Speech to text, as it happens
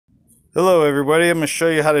Hello everybody, I'm going to show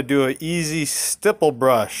you how to do an easy stipple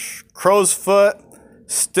brush. Crow's foot,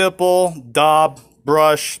 stipple, daub,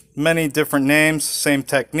 brush, many different names, same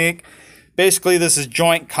technique. Basically this is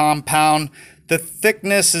joint compound. The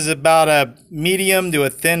thickness is about a medium to a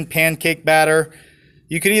thin pancake batter.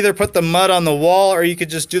 You could either put the mud on the wall or you could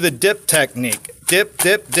just do the dip technique. Dip,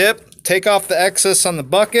 dip, dip, take off the excess on the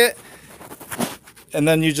bucket, and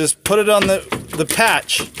then you just put it on the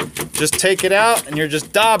patch. Just take it out and you're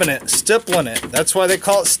just daubing it, stippling it. That's why they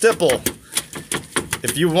call it stipple.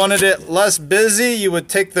 If you wanted it less busy, you would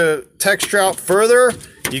take the texture out further.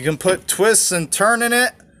 You can put twists and turn in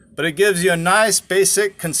it, but it gives you a nice,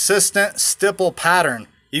 basic, consistent stipple pattern.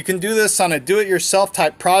 You can do this on a do-it-yourself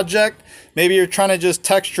type project. Maybe you're trying to just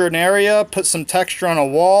texture an area, put some texture on a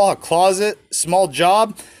wall, a closet, small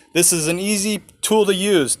job. This is an easy tool to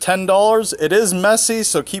use, $10. It is messy,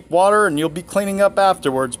 so keep water and you'll be cleaning up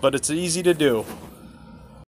afterwards, but it's easy to do.